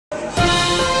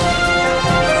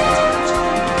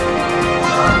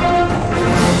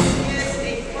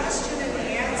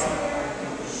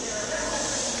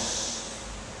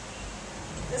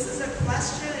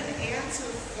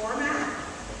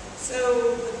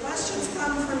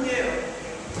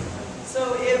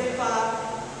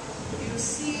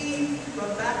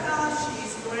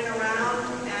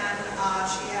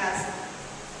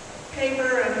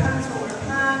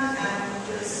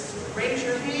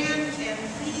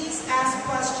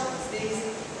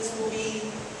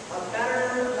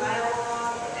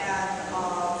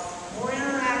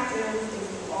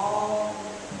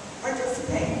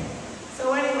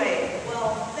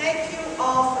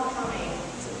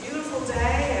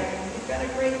got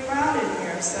a great crowd in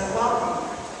here, so welcome.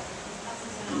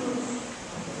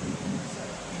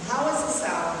 How is the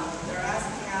sound? They're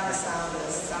asking how the sound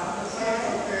is. Sound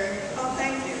okay? Oh,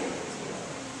 thank you.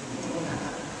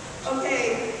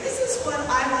 Okay, this is what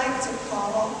I like to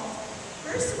call,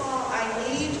 first of all, I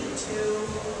need to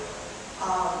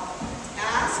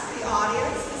ask the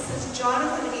audience. This is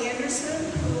Jonathan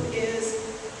Anderson, who is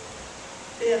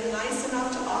been nice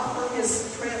enough to offer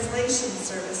his translation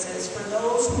services for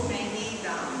those who may need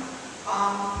them.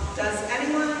 Does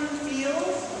anyone feel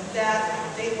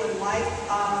that they would like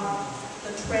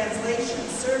the translation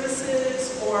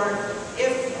services, or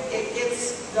if it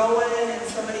gets going and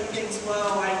somebody thinks,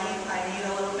 whoa, I need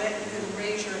a little bit, you can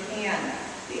raise your hand.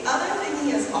 The other thing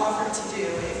he has offered to do,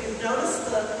 if you've noticed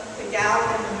the gal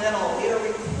in the middle, we are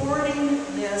recording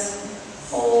this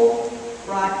whole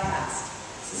broadcast.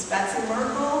 This is Betsy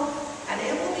Merkel, and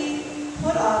it will be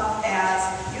put up as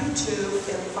YouTube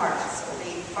in parts. It will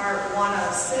be part 1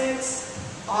 of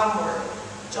 6 onward.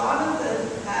 Jonathan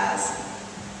has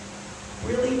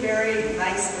really very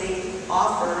nicely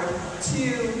offered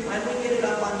to, when we get it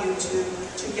up on YouTube,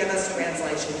 to give us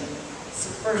translation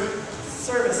for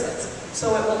services.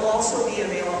 So it will also be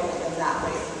available in that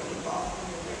way for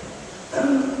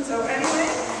people. So anyway,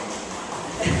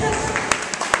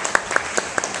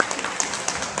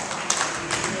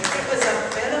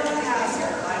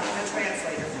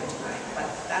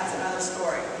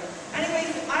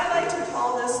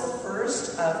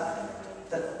 of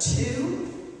the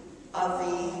 2 of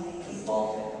the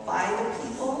people, by the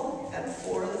people, and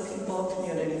for the people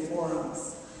community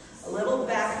forums. A little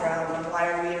background on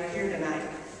why we are here tonight.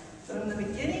 So in the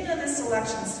beginning of this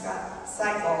election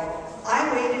cycle,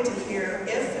 I waited to hear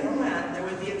if and when there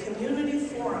would be a community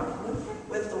forum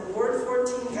with the Ward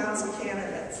 14 council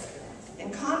candidates.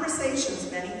 In conversations,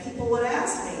 many people would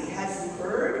ask me, have you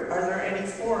heard? Are there any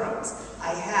forums?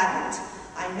 I hadn't.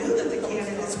 I knew that the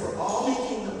candidates were all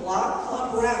making the block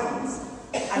club rounds.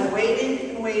 I waited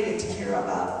and waited to hear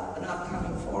about an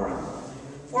upcoming forum.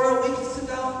 4 weeks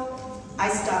ago, I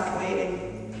stopped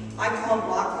waiting. I called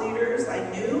block leaders I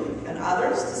knew and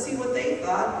others to see what they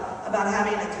thought about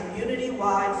having a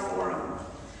community-wide forum.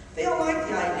 They all liked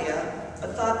the idea,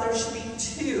 but thought there should be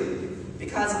 2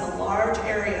 because of the large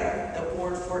area that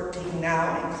Ward 14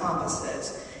 now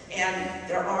encompasses. And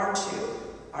there are 2.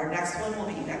 Our next one will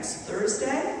be next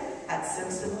Thursday at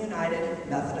Simpson United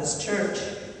Methodist Church.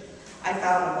 I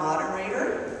found a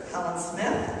moderator, Helen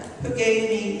Smith, who gave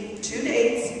me 2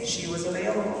 dates she was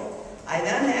available. I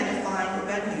then had to find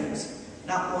the venues,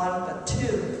 not 1 but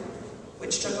 2,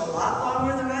 which took a lot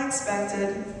longer than I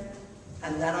expected,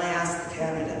 and then I asked the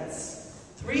candidates.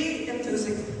 3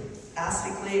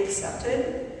 enthusiastically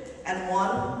accepted, and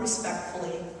 1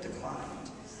 respectfully declined.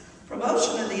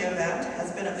 Promotion of the event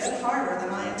has been a bit harder than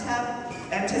I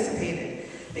anticipated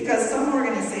because some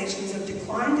organizations have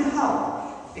declined to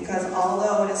help because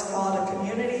although it is called a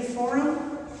community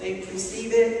forum, they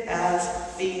perceive it as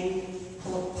being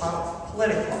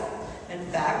political. In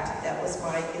fact, that was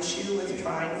my issue with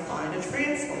trying to find a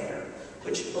translator,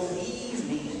 which, believe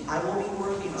me, I will be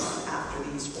working on after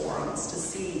these forums to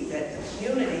see that the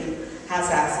community has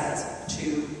access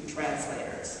to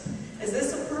translators. Is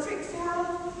this a perfect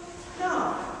forum?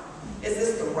 No. Is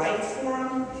this the right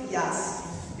forum?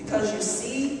 Yes. Because you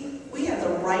see, we have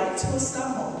the right to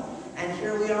assemble. And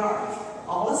here we are,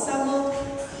 all assembled,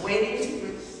 waiting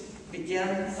to begin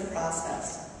the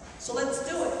process. So let's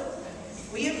do it.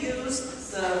 We have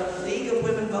used the League of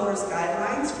Women Voters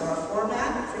guidelines for our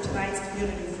format for tonight's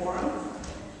community forum.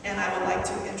 And I would like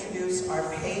to introduce our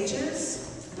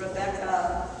pages.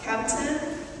 Rebecca Kempton,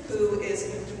 who is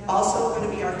also going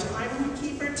to be our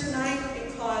timekeeper tonight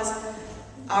because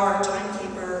our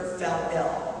timekeeper fell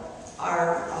ill.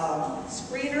 Our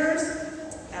screeners,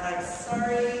 and I'm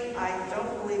sorry, I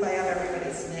don't believe I have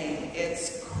everybody's name.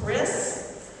 It's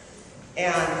Chris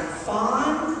and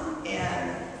Fawn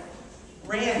and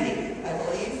Randy, I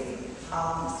believe.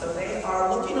 So they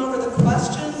are looking over the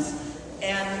questions,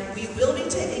 and we will be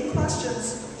taking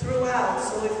questions throughout.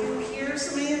 So if you hear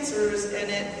some answers and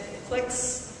it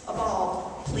clicks a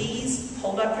ball, please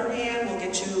hold up your hand. We'll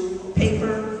get you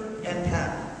paper and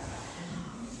pen.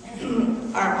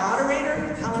 Our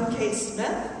moderator, Helen K.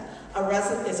 Smith,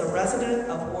 is a resident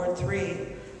of Ward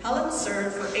 3. Helen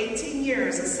served for 18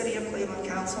 years as City of Cleveland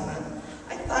councilman.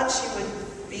 I thought she would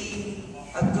be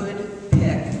a good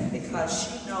pick because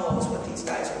she knows what these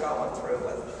guys are going through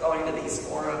with going to these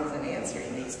forums and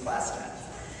answering these questions.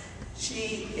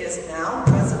 She is now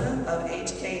president of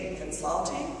HK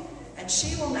Consulting, and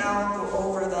she will now go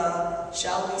over the,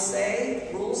 shall we say,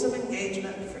 rules of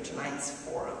engagement for tonight's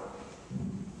forum.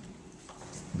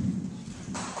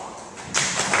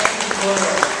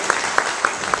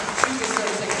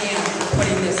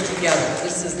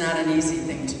 not an easy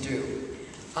thing to do.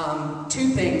 Two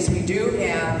things. We do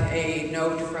have a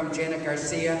note from Janet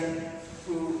Garcia,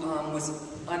 who was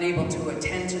unable to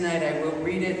attend tonight. I will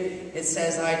read it. It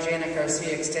says, I, Janet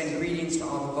Garcia, extend greetings to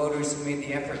all the voters who made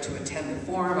the effort to attend the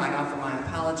forum. I offer my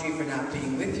apology for not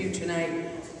being with you tonight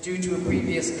due to a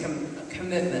previous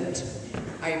commitment.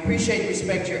 I appreciate and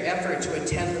respect your effort to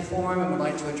attend the forum and would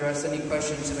like to address any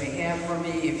questions you may have for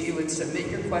me. If you would submit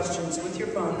your questions with your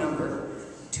phone number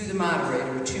to the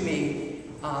moderator, to me,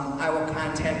 I will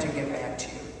contact and get back to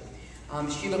you.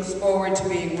 She looks forward to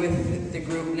being with the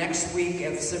group next week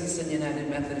at Simpson United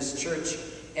Methodist Church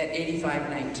at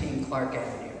 8519 Clark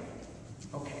Avenue.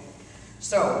 Okay,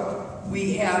 so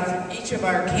we have, each of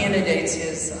our candidates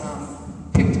has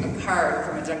picked a card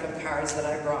from a deck of cards that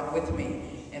I brought with me,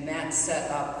 and that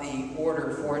set up the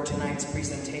order for tonight's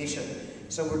presentation.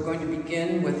 So we're going to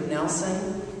begin with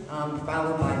Nelson,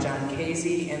 followed by John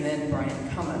Kazy, and then Brian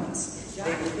Cummins.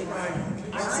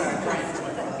 I'm sorry, Brian. I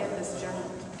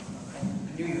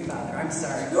knew you, Father. I'm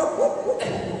sorry.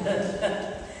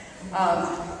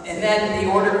 And then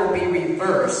the order will be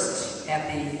reversed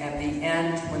at the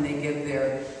end when they give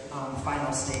their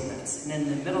final statements. And in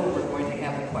the middle, we're going to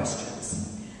have the questions.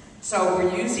 So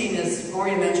we're using, as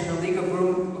Gloria mentioned, the League of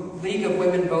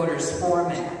Women Voters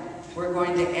format. We're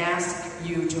going to ask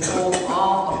you to hold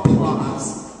all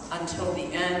applause until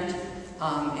the end,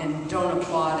 and don't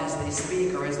applaud as they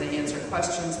speak or as they answer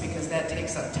questions, because that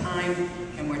takes up time,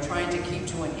 and we're trying to keep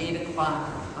to an 8 o'clock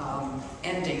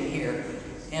ending here.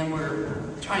 And we're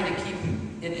trying to keep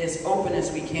it as open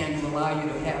as we can to allow you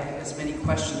to have as many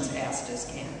questions asked as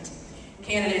can.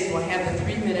 Candidates will have the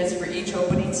 3 minutes for each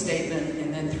opening statement,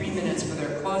 and then 3 minutes for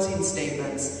their closing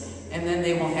statements, and then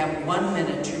they will have 1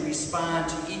 minute to respond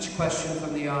to each question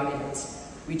from the audience.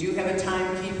 We do have a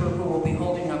timekeeper who will be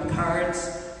holding up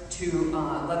cards to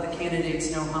let the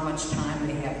candidates know how much time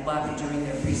they have left during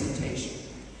their presentation.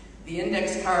 The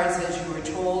index cards, as you were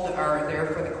told, are there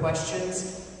for the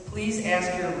questions. Please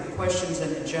ask your questions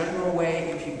in a general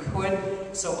way, if you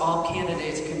could, so all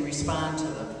candidates can respond to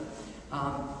them.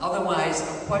 Otherwise,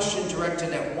 a question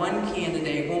directed at one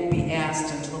candidate won't be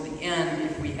asked until the end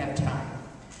if we have time.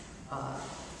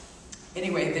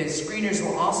 Anyway, the screeners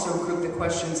will also group the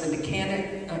questions into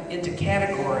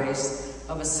categories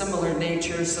of a similar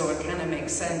nature, so it kind of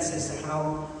makes sense as to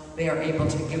how they are able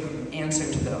to give an answer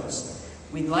to those.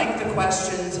 We'd like the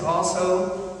questions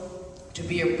also to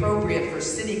be appropriate for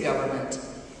city government.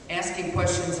 Asking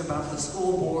questions about the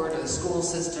school board or the school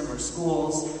system or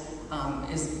schools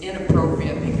is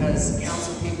inappropriate, because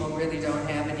council people really don't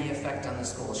have any effect on the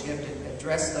schools. You have to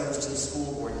address those to the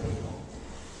school board people.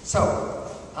 So,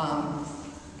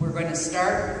 we're going to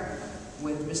start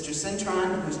with Mr.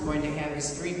 Cintron, who's going to have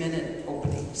his 3-minute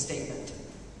opening statement.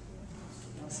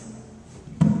 Nelson.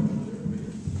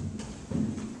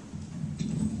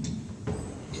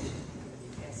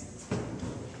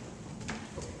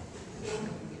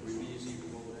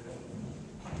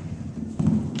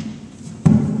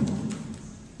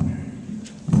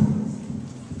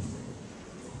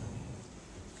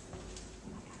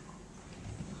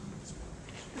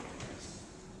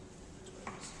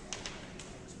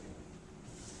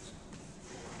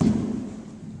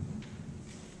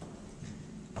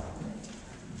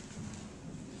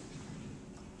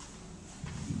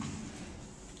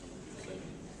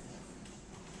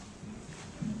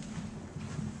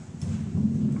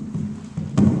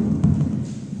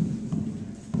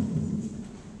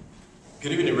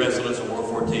 Good evening, residents of Ward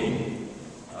 14.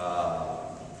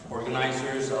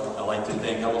 Organizers, I'd like to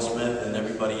thank Ella Smith and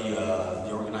everybody,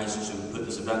 the organizers who put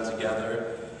this event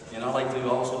together. And I'd like to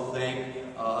also thank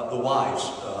the wives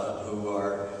who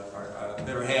are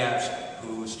better halves,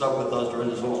 who stuck with us during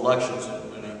this whole elections.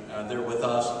 And they're with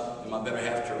us. And my better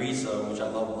half, Teresa, which I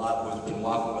love a lot, who's been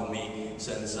walking with me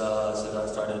since I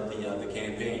started the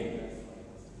campaign.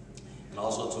 And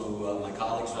also to my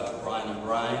colleagues, Brian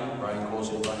Kazy and Brian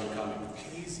Cummins.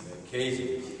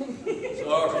 Kazy. So,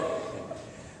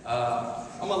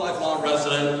 I'm a lifelong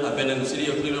resident. I've been in the city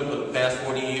of Cleveland for the past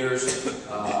 40 years.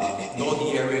 Know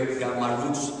the area, got my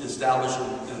roots established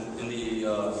in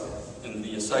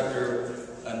the sector,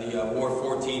 in the Ward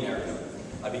 14 area.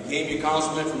 I became a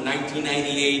councilman from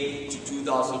 1998 to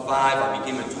 2005. I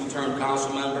became a 2-term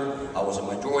council member. I was a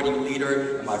majority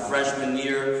leader in my freshman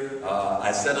year.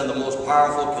 I sat on the most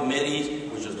powerful committees,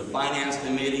 which is the Finance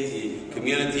Committee, the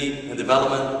Community and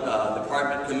Development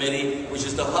Department Committee, which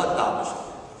is the HUD dollars.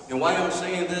 And why I'm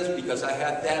saying this? Because I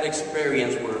had that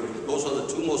experience where those are the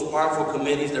 2 most powerful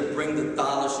committees that bring the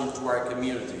dollars into our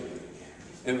community.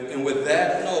 And with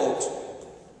that note,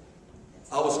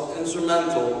 I was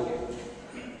instrumental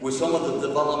with some of the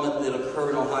development that occurred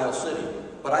in Ohio City.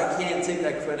 But I can't take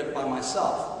that credit by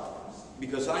myself,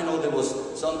 because I know there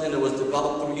was something that was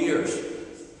developed through years.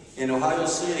 In Ohio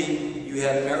City, you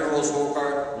had Mary Rose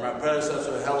Holcart, my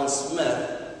predecessor, Helen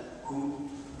Smith, who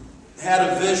had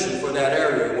a vision for that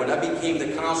area. When I became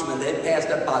the councilman, they passed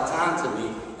that baton to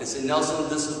me and said, Nelson,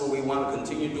 this is what we want to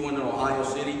continue doing in Ohio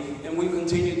City, and we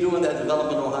continue doing that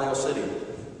development in Ohio City.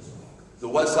 The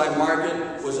West Side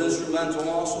Market was instrumental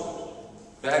also.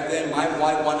 Back then, my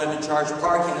wife wanted to charge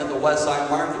parking at the West Side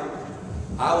Market.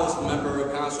 I was a member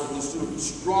of council who stood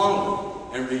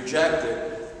strongly and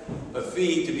rejected a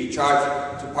fee to be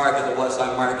charged to park at the West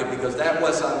Side Market, because that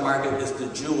West Side Market is the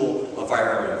jewel of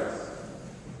our area.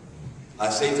 I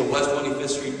say to West 25th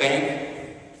Street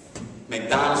Bank,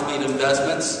 McDonald's made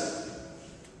investments.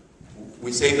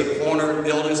 We say the corner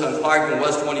buildings on Clark and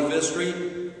West 25th Street,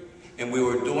 and we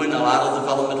were doing a lot of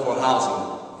development for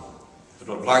housing.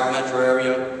 Through the Clark metro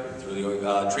area, through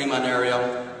the Tremont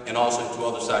area, and also to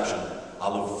other sections. I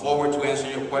look forward to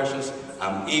answering your questions.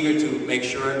 I'm eager to make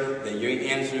sure that your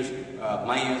answers,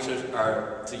 my answers,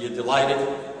 are to your delighted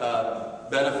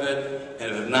benefit.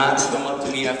 And if not, come up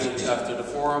to me after the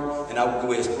forum, and I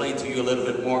will explain to you a little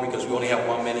bit more, because we only have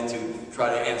 1 minute to try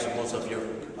to answer most of your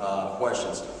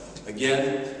questions.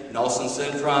 Again, Nelson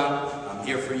Cintron, I'm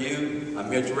here for you.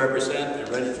 I'm here to represent and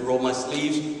ready to roll my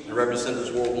sleeves and represent this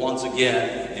world once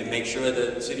again, and make sure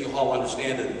that City Hall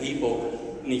understands that the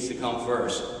people needs to come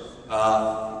first.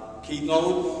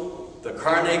 Keynote, the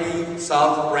Carnegie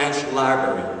South Branch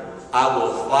Library. I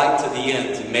will fight to the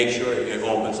end to make sure it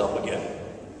opens up again.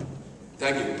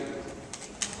 Thank you.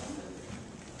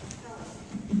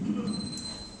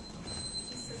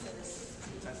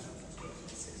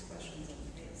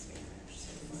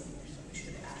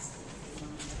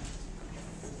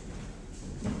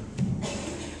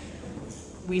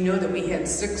 We know that we had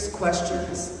 6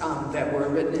 questions that were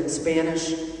written in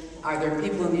Spanish. Are there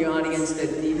people in the audience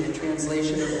that need a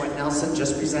translation of what Nelson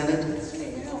just presented?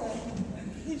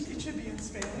 It should be in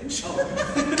Spanish.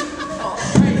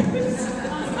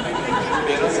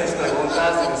 Hubieron 6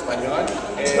 preguntas en español.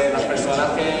 Las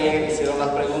personas que hicieron las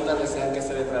preguntas desean que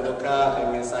se les traduzca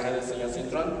el mensaje del señor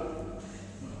Cintron.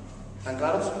 ¿Están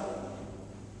claros?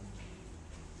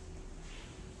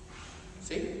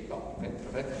 ¿Sí? No, okay,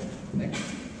 perfecto. Thanks.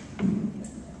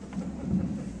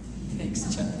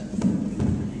 Thanks, Chuck.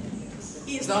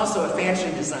 He is also a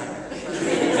fashion designer.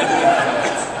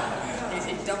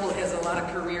 He has a lot of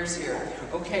careers here.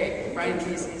 Okay, Brian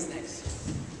Kazy is next.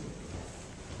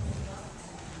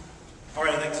 All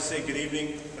right, I'd like to say good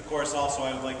evening. Of course, also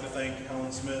I would like to thank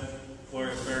Helen Smith,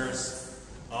 Gloria Ferris,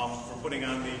 for putting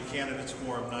on the Candidates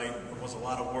Forum night. It was a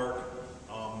lot of work,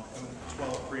 and it's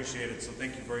well appreciated, so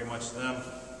thank you very much to them.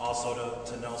 Also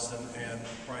to Nelson and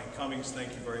Brian Cummins, thank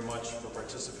you very much for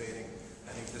participating.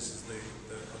 I think this is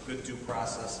a good due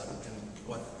process and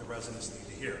what the residents need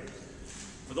to hear.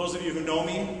 For those of you who know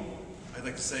me, I'd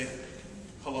like to say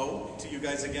hello to you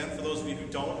guys again. For those of you who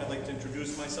don't, I'd like to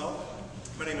introduce myself.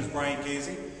 My name is Brian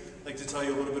Kazy. I'd like to tell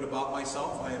you a little bit about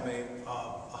myself. I am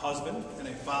a husband and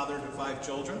a father to 5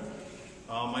 children.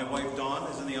 My wife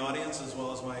Dawn is in the audience, as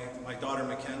well as my daughter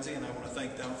Mackenzie, and I want to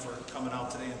thank them for coming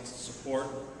out today and support.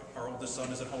 Our oldest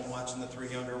son is at home watching the 3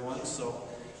 younger ones, so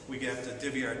we get to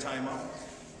divvy our time up.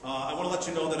 I want to let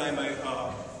you know that I'm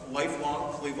a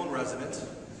lifelong Cleveland resident.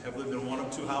 Have lived in one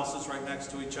of 2 houses right next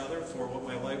to each other for what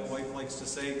my wife likes to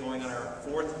say, going on our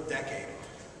 4th decade.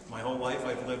 My whole life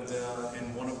I've lived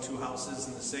in one of 2 houses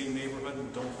in the same neighborhood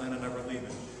and don't plan on ever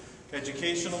leaving.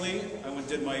 Educationally, I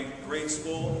did my grade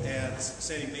school at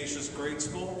St. Ignatius Grade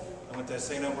School. I went to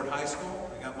St. Edward High School.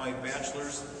 I got my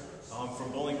bachelor's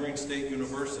from Bowling Green State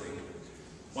University.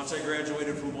 Once I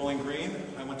graduated from Bowling Green,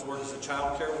 I went to work as a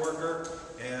child care worker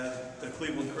at the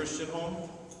Cleveland Christian Home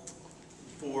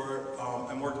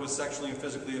and worked with sexually and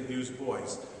physically abused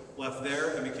boys. Left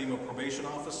there and became a probation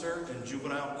officer in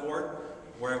juvenile court,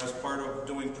 where I was part of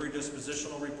doing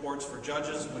predispositional reports for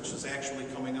judges, which is actually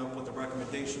coming up with the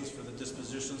recommendations for the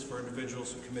dispositions for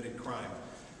individuals who committed crime.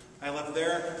 I left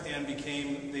there and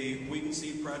became the Wheat and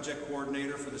Seed Project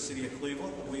Coordinator for the City of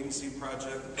Cleveland. The Wheat and Seed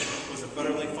Project was a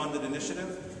federally funded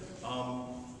initiative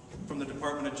from the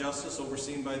Department of Justice,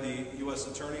 overseen by the U.S.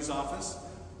 Attorney's Office,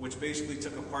 which basically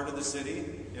took a part of the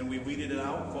city and we weeded it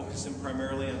out, focusing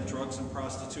primarily on drugs and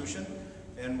prostitution.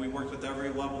 And we worked with every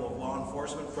level of law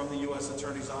enforcement, from the U.S.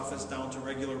 Attorney's Office down to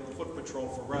regular foot patrol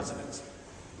for residents.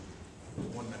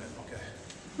 1 minute, okay.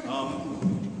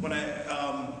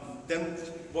 Then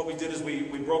what we did is we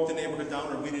broke the neighborhood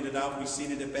down, or weeded it out. We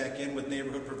seeded it back in with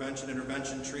neighborhood prevention,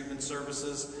 intervention, treatment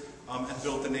services, and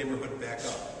built the neighborhood back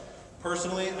up.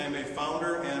 Personally, I'm a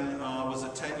founder and was a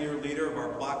 10-year leader of our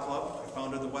block club. I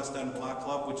founded the West End Block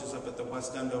Club, which is up at the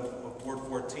west end of Ward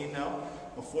 14 now.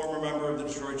 I'm a former member of the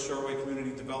Detroit Shoreway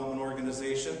Community Development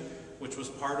Organization, which was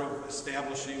part of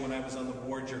establishing, when I was on the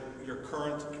board, your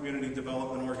current community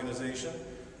development organization.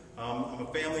 I'm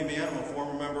a family man. I'm a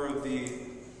former member of the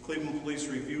Cleveland Police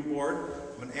Review Board.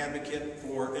 I'm an advocate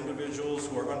for individuals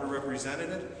who are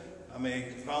underrepresented. I'm a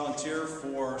volunteer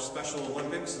for Special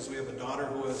Olympics, as we have a daughter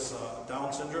who has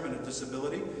Down syndrome and a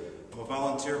disability. I'm a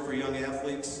volunteer for young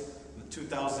athletes, the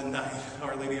 2009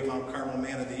 Our Lady of Mount Carmel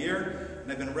Man of the Year,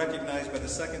 and I've been recognized by the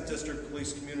 2nd District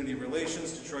Police Community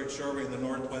Relations, Detroit Shoreway, and the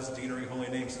Northwest Deanery Holy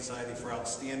Name Society for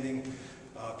outstanding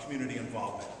community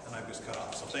involvement, and I was cut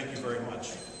off. So thank you very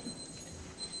much.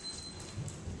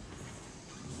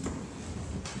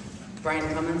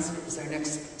 Brian Cummins is our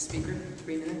next speaker,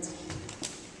 3 minutes.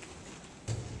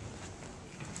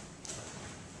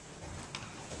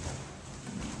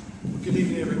 Good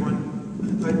evening,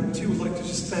 everyone. I too would like to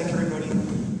just thank everybody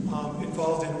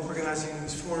involved in organizing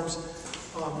these forums.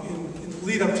 In the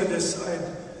lead up to this,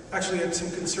 I actually had some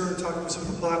concern talking with some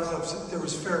of the block clubs that there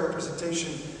was fair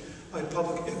representation at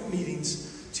public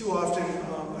meetings. Too often,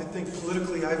 I think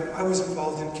politically, I was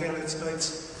involved in candidates'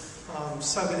 nights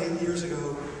 7, 8 years ago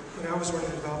when I was running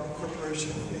a development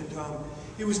corporation, and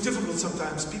it was difficult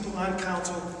sometimes. People on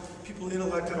council, people in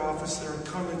elected office that are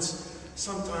incumbents,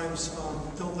 sometimes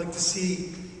don't like to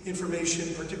see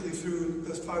information, particularly through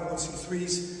the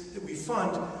 501c3s that we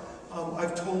fund.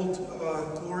 I've told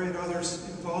Gloria and others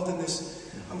involved in this,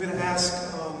 I'm going to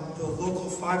ask the local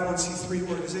 501c3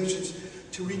 organizations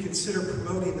to reconsider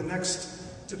promoting the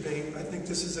next debate. I think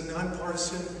this is a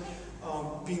nonpartisan,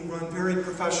 being run very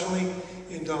professionally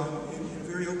and in a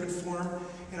very open forum,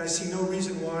 and I see no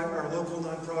reason why our local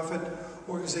nonprofit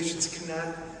organizations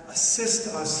cannot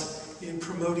assist us in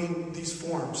promoting these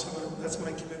forums. So that's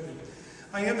my commitment.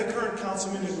 I am the current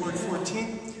councilman in Ward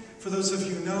 14. For those of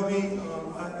you who know me,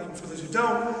 and for those who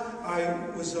don't, I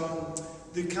was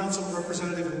the council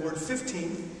representative in Ward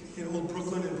 15 in Old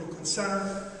Brooklyn and Brooklyn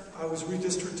Center. I was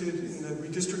redistricted in the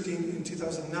redistricting in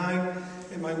 2009,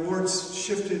 and my wards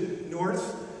shifted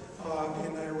north,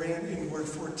 and I ran in Ward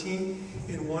 14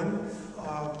 in one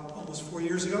almost 4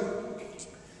 years ago.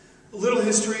 A little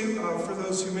history for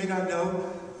those who may not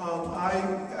know. I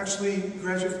actually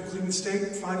graduated from Cleveland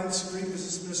State, Finance degree,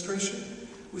 Business Administration.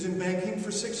 Was in banking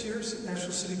for 6 years at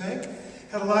National City Bank.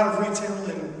 Had a lot of retail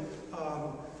and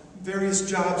various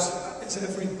jobs, as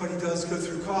everybody does, go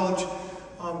through college.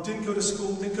 Didn't go to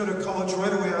school, didn't go to college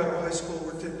right away out of high school.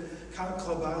 Worked at Cotton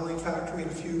Club Bottling Factory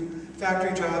and a few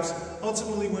factory jobs.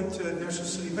 Ultimately went to National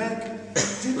City Bank.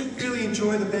 Didn't really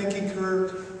enjoy the banking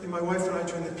career, and my wife and I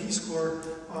joined the Peace Corps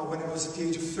when I was at the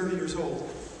age of 30 years old.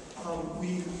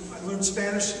 I learned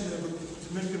Spanish in the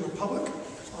Dominican Republic.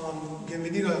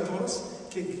 Bienvenido a todos,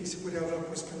 que se puede hablar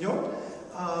por español.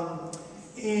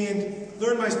 And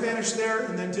learned my Spanish there,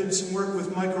 and then did some work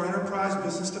with micro-enterprise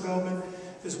business development,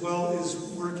 as well as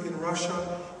work in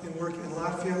Russia and work in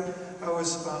Latvia. I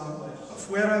was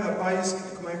afuera del país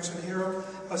como extranjero.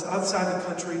 I was outside the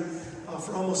country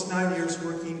for almost 9 years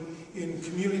working in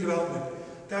community development.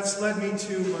 That's led me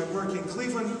to my work in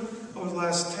Cleveland over the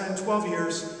last 10, 12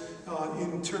 years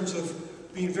in terms of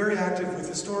being very active with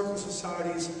historical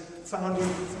societies,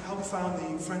 helped found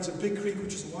the Friends of Big Creek,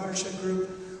 which is a watershed group,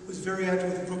 was very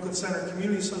active with the Brooklyn Center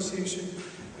Community Association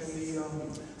and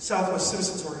the Southwest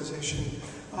Citizens Organization.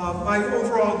 My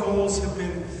overall goals have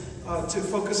been to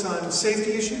focus on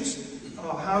safety issues,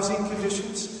 housing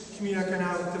conditions, community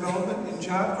economic development, and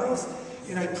job growth.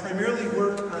 And I primarily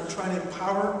work on trying to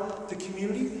empower the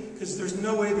community, because there's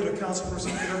no way that a council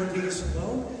person could ever do this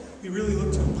alone. We really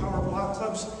look to empower block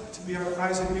clubs to be our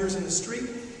eyes and ears in the street,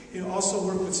 and also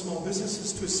work with small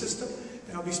businesses to assist them.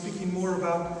 And I'll be speaking more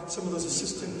about some of those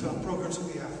assistant programs that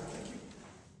we have.